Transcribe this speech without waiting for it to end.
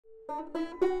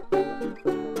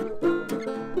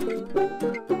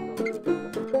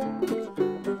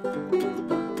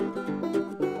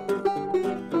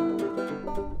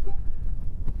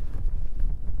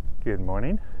Good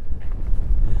morning.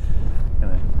 I'm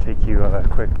going to take you on a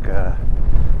quick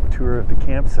tour of the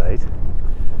campsite.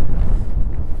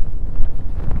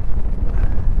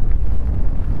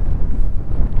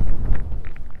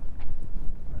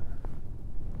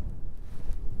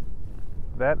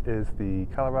 That is the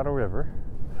Colorado River.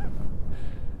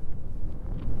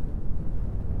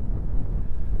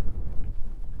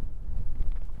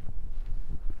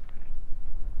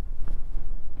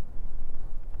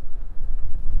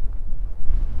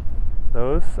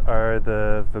 Those are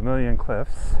the Vermilion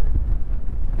Cliffs.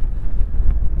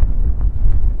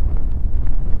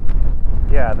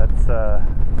 Yeah, it's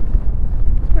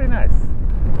pretty nice.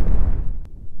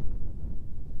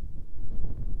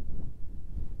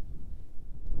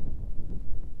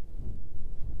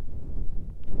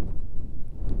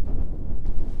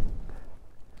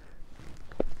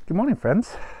 Good morning,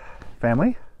 friends,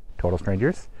 family, total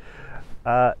strangers.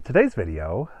 Today's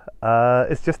video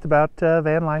is just about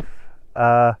van life.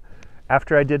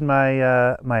 After I did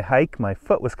my my hike, my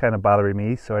foot was kind of bothering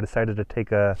me, so I decided to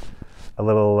take a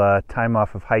little time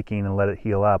off of hiking and let it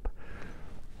heal up.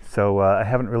 So I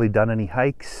haven't really done any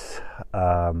hikes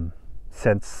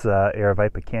since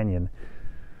Aravaipa Canyon.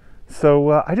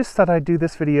 So I just thought I'd do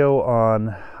this video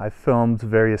on, I've filmed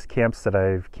various camps that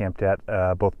I've camped at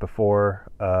both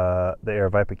before the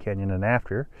Aravaipa Canyon and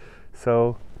after.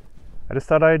 So I just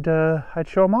thought I'd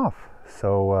show them off.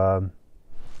 So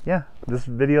yeah, this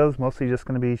video is mostly just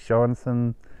going to be showing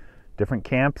some different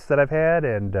camps that I've had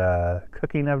and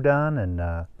cooking I've done.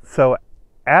 And so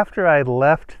after I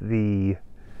left the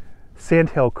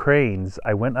Sandhill Cranes,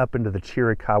 I went up into the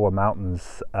Chiricahua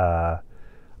Mountains.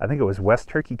 I think it was West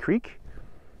Turkey Creek,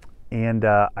 and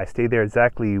I stayed there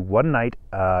exactly one night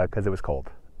because it was cold.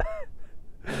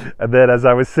 And then as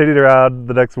I was sitting around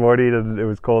the next morning and it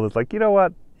was cold, it's like, you know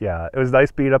what? Yeah, it was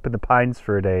nice being up in the pines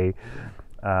for a day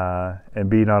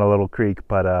and being on a little creek,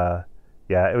 but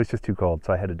yeah, it was just too cold,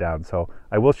 so I headed down. So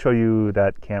I will show you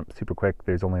that camp super quick.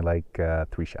 There's only like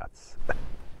 3 shots.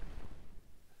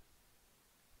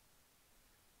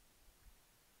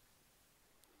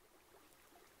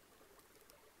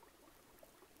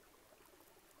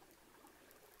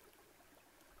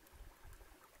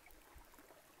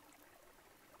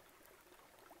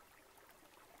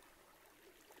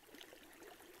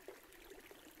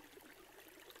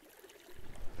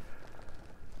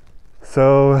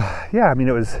 So yeah, I mean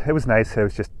it was nice. It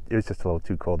was just a little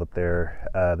too cold up there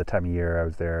the time of year I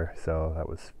was there. So that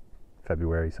was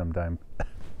February sometime.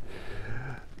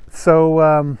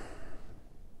 So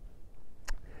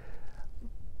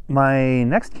my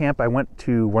next camp, I went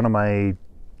to one of my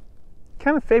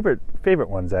kind of favorite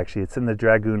ones actually. It's in the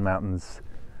Dragoon Mountains.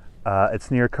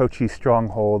 It's near Cochise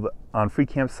Stronghold. On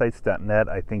freecampsites.net,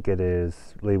 I think it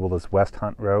is labeled as West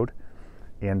Hunt Road.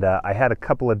 And I had a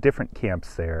couple of different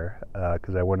camps there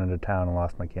because I went into town and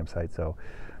lost my campsite. So,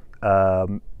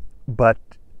 but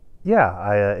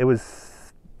yeah, that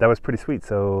was pretty sweet.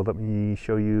 So let me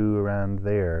show you around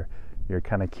there. You're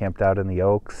kind of camped out in the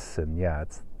oaks, and yeah,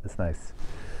 it's nice.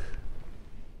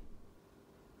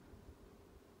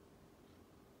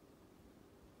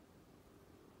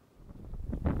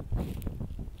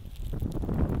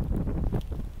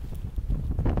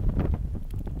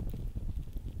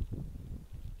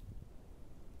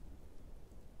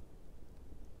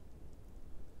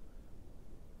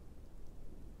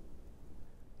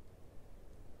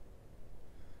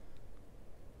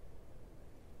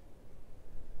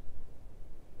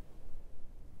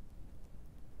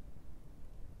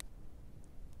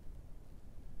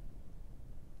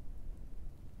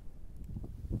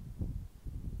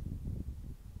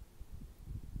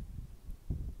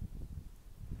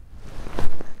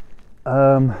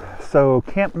 So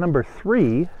camp number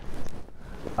 3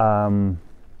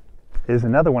 is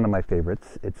another one of my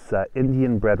favorites. It's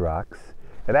Indian Bread Rocks.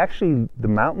 And actually, the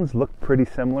mountains look pretty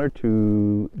similar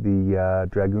to the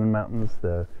Dragoon Mountains,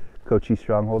 the Cochise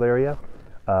Stronghold area,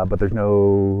 but there's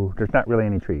not really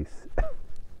any trees.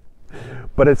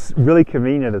 But it's really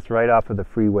convenient. It's right off of the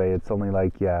freeway. It's only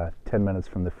like 10 minutes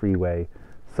from the freeway,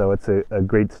 so it's a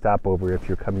great stopover if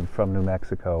you're coming from New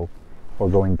Mexico or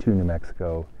going to New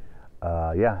Mexico.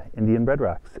 Yeah, Indian Bread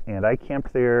Rocks. And I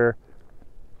camped there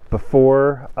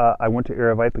before I went to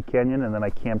Aravaipa Canyon, and then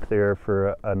I camped there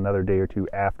for another day or two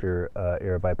after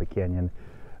Aravaipa Canyon.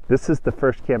 This is the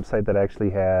first campsite that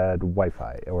actually had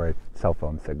Wi-Fi or a cell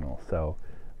phone signal. So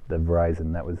the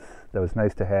Verizon, that was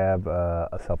nice to have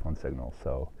a cell phone signal.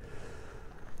 So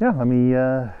yeah, let me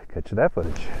cut you that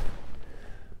footage.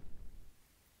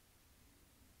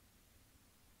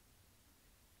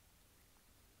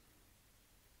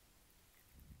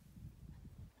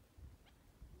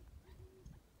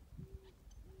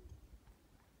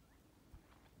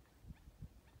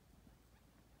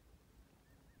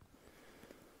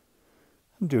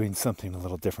 I'm doing something a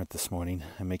little different this morning.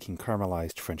 I'm making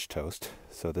caramelized French toast.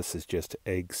 So this is just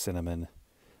egg, cinnamon,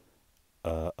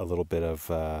 a little bit of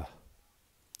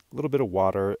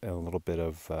water, and a little bit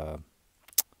of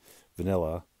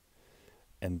vanilla,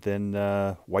 and then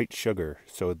white sugar.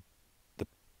 So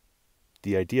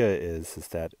the idea is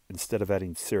that instead of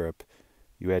adding syrup,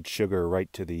 you add sugar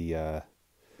right to the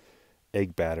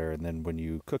egg batter, and then when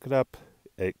you cook it up,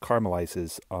 it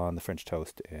caramelizes on the French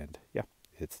toast, and yeah,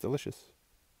 it's delicious.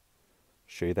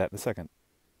 Show you that in a second.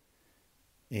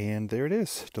 And there it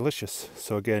is, delicious.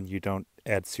 So again, you don't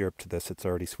add syrup to this, it's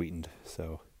already sweetened.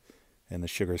 So, and the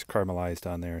sugar's caramelized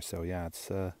on there, so yeah,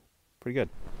 it's pretty good.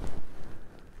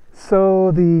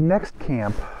 So the next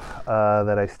camp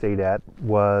that I stayed at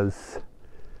was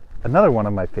another one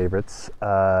of my favorites,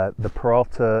 the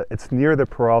Peralta. It's near the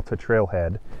Peralta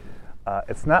Trailhead.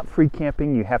 It's not free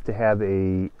camping. You have to have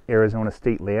a Arizona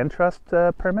State Land Trust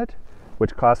permit,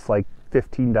 which costs like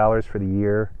 $15 for the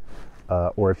year,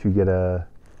 or if you get a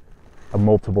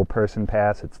multiple person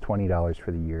pass, it's $20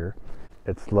 for the year.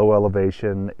 It's low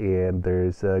elevation, and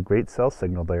there's a great cell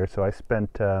signal there. So I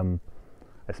spent a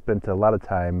lot of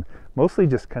time, mostly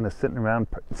just kind of sitting around,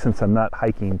 since I'm not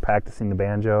hiking, practicing the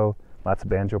banjo. Lots of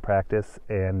banjo practice,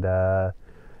 and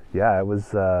yeah, it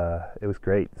was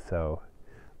great. So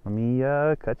let me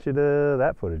cut you to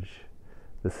that footage.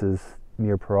 This is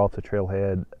near Peralta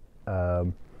Trailhead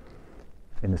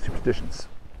in the Superstitions.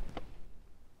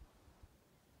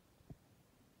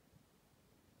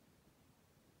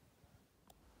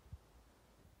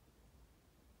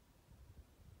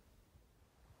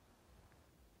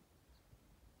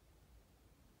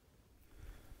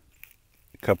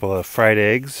 A couple of fried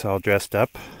eggs all dressed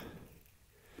up.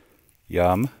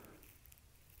 Yum.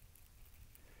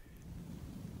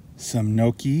 Some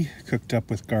gnocchi cooked up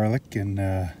with garlic and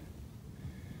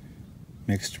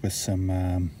mixed with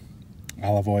some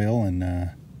olive oil and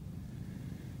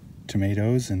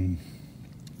tomatoes and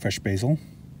fresh basil.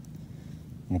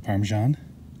 A little Parmesan.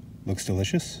 Looks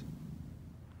delicious.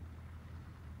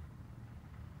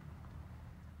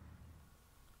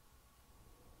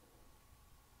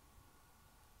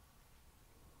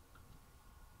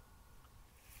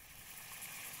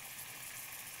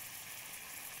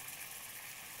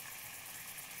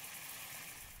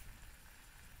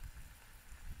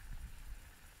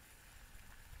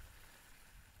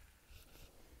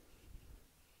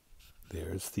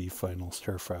 There's the final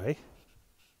stir fry.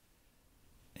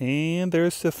 And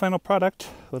there's the final product,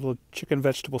 a little chicken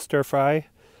vegetable stir fry.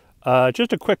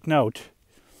 Just a quick note.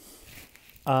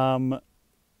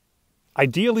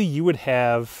 Ideally, you would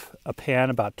have a pan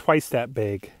about twice that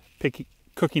big,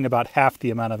 cooking about half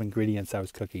the amount of ingredients I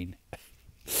was cooking.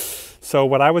 So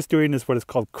what I was doing is what is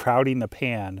called crowding the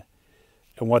pan.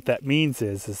 And what that means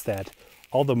is that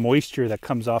all the moisture that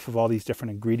comes off of all these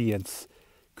different ingredients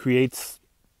creates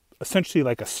essentially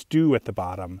like a stew at the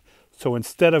bottom. So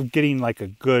instead of getting like a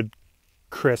good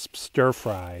crisp stir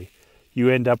fry, you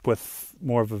end up with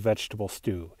more of a vegetable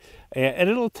stew. And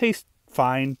it'll taste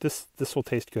fine. This will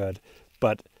taste good,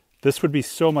 but this would be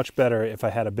so much better if I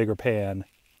had a bigger pan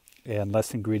and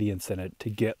less ingredients in it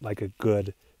to get like a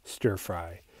good stir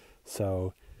fry.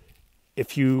 So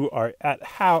if you are at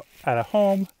a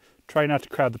home, try not to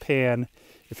crowd the pan.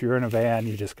 If you're in a van,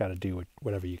 you just got to do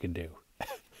whatever you can do.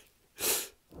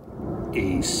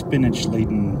 A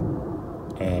spinach-laden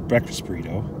breakfast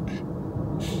burrito.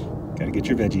 Gotta get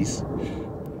your veggies.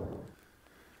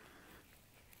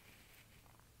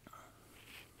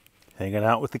 Hanging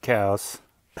out with the cows.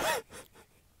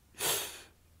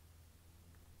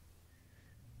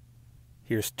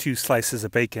 Here's 2 slices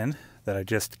of bacon that I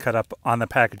just cut up on the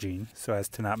packaging so as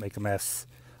to not make a mess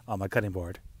on my cutting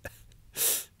board.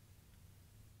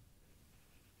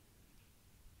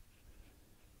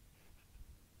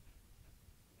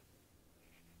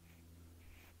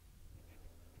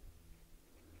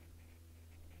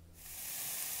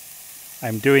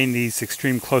 I'm doing these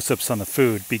extreme close-ups on the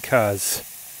food because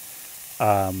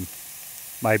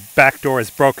my back door is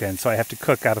broken, so I have to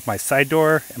cook out of my side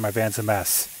door, and my van's a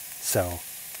mess. So,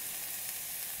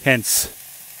 hence,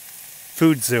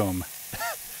 food zoom.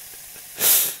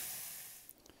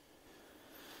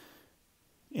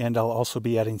 And I'll also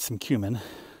be adding some cumin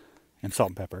and salt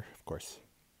and pepper, of course.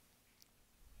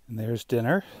 And there's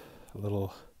dinner, a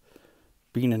little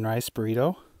bean and rice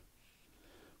burrito.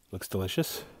 Looks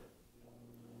delicious.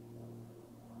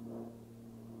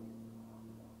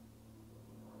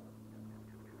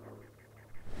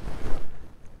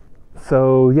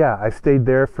 So yeah, I stayed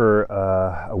there for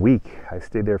a week.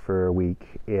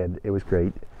 And it was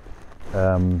great.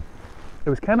 It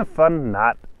was kind of fun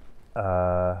not,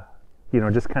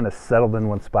 just kind of settled in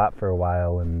one spot for a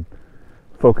while and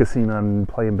focusing on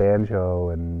playing banjo.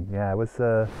 And yeah, it was.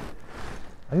 I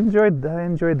enjoyed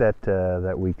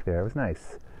that week there. It was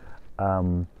nice.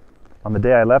 On the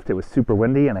day I left, it was super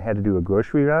windy, and I had to do a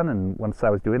grocery run. And once I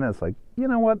was doing it, I was like, you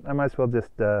know what? I might as well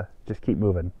just keep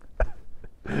moving.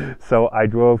 So I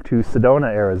drove to Sedona,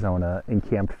 Arizona, and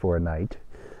camped for a night.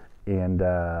 And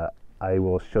I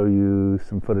will show you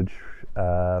some footage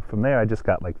from there. I just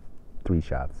got like 3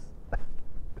 shots.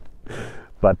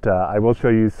 But I will show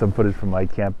you some footage from my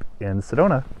camp in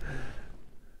Sedona.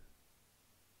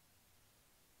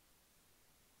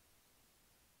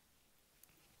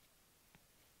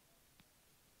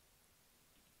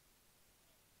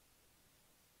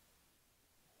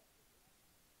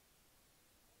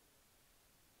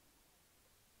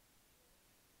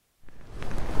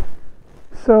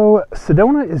 So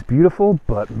Sedona is beautiful,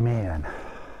 but man,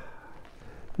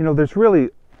 there's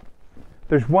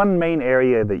one main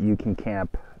area that you can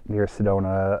camp near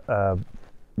Sedona,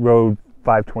 Road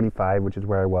 525, which is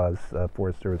where I was,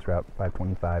 Forest Service Route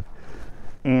 525,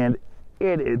 and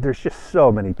there's just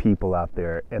so many people out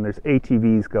there, and there's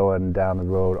ATVs going down the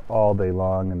road all day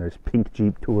long, and there's pink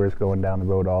Jeep tours going down the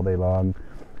road all day long,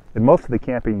 and most of the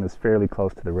camping is fairly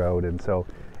close to the road, and so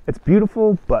it's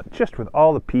beautiful, but just with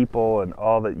all the people and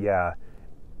all that,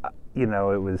 it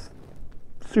was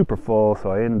super full,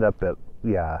 so I ended up at,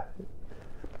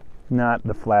 not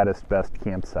the flattest, best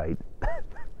campsite.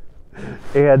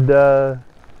 And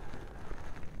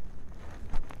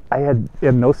I had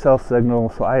no cell signal,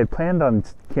 so I had planned on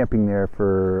camping there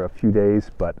for a few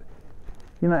days, but,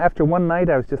 after one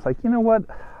night, I was just like, you know what?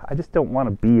 I just don't want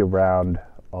to be around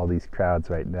all these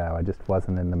crowds right now. I just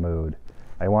wasn't in the mood.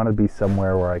 I want to be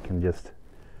somewhere where I can just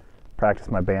practice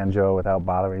my banjo without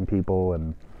bothering people,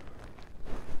 and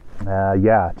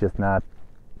just not.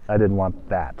 I didn't want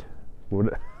that.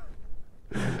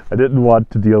 I didn't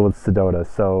want to deal with Sedona,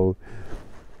 so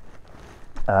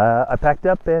I packed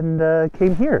up and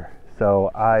came here.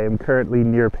 So I am currently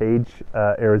near Page,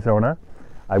 Arizona.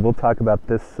 I will talk about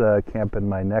this camp in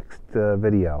my next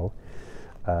video.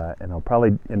 And I'll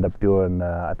probably end up doing,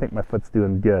 I think my foot's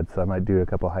doing good, so I might do a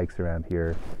couple hikes around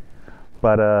here.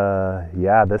 But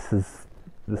this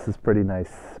is pretty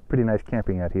nice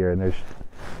camping out here, and there's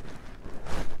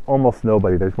almost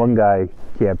nobody. There's one guy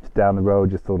camped down the road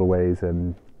just a little ways,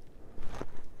 and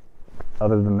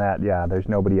other than that, there's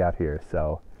nobody out here.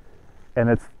 So, and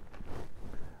it's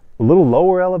a little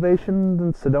lower elevation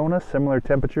than Sedona, similar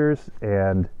temperatures,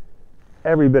 and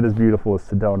every bit as beautiful as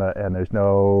Sedona, and there's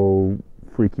no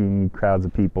freaking crowds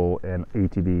of people and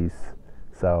ATVs,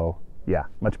 so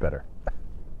much better.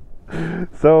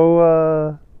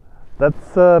 So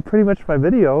that's pretty much my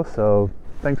video, so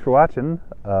thanks for watching.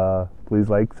 Please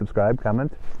like, subscribe,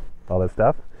 comment, all that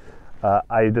stuff.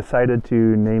 I decided to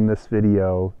name this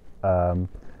video,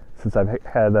 since I've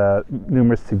had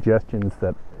numerous suggestions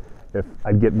that if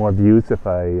I'd get more views if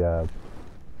I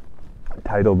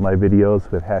titled my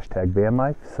videos with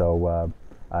 #Vanlife, so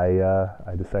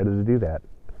I decided to do that.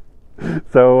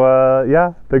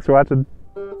 So, thanks for watching.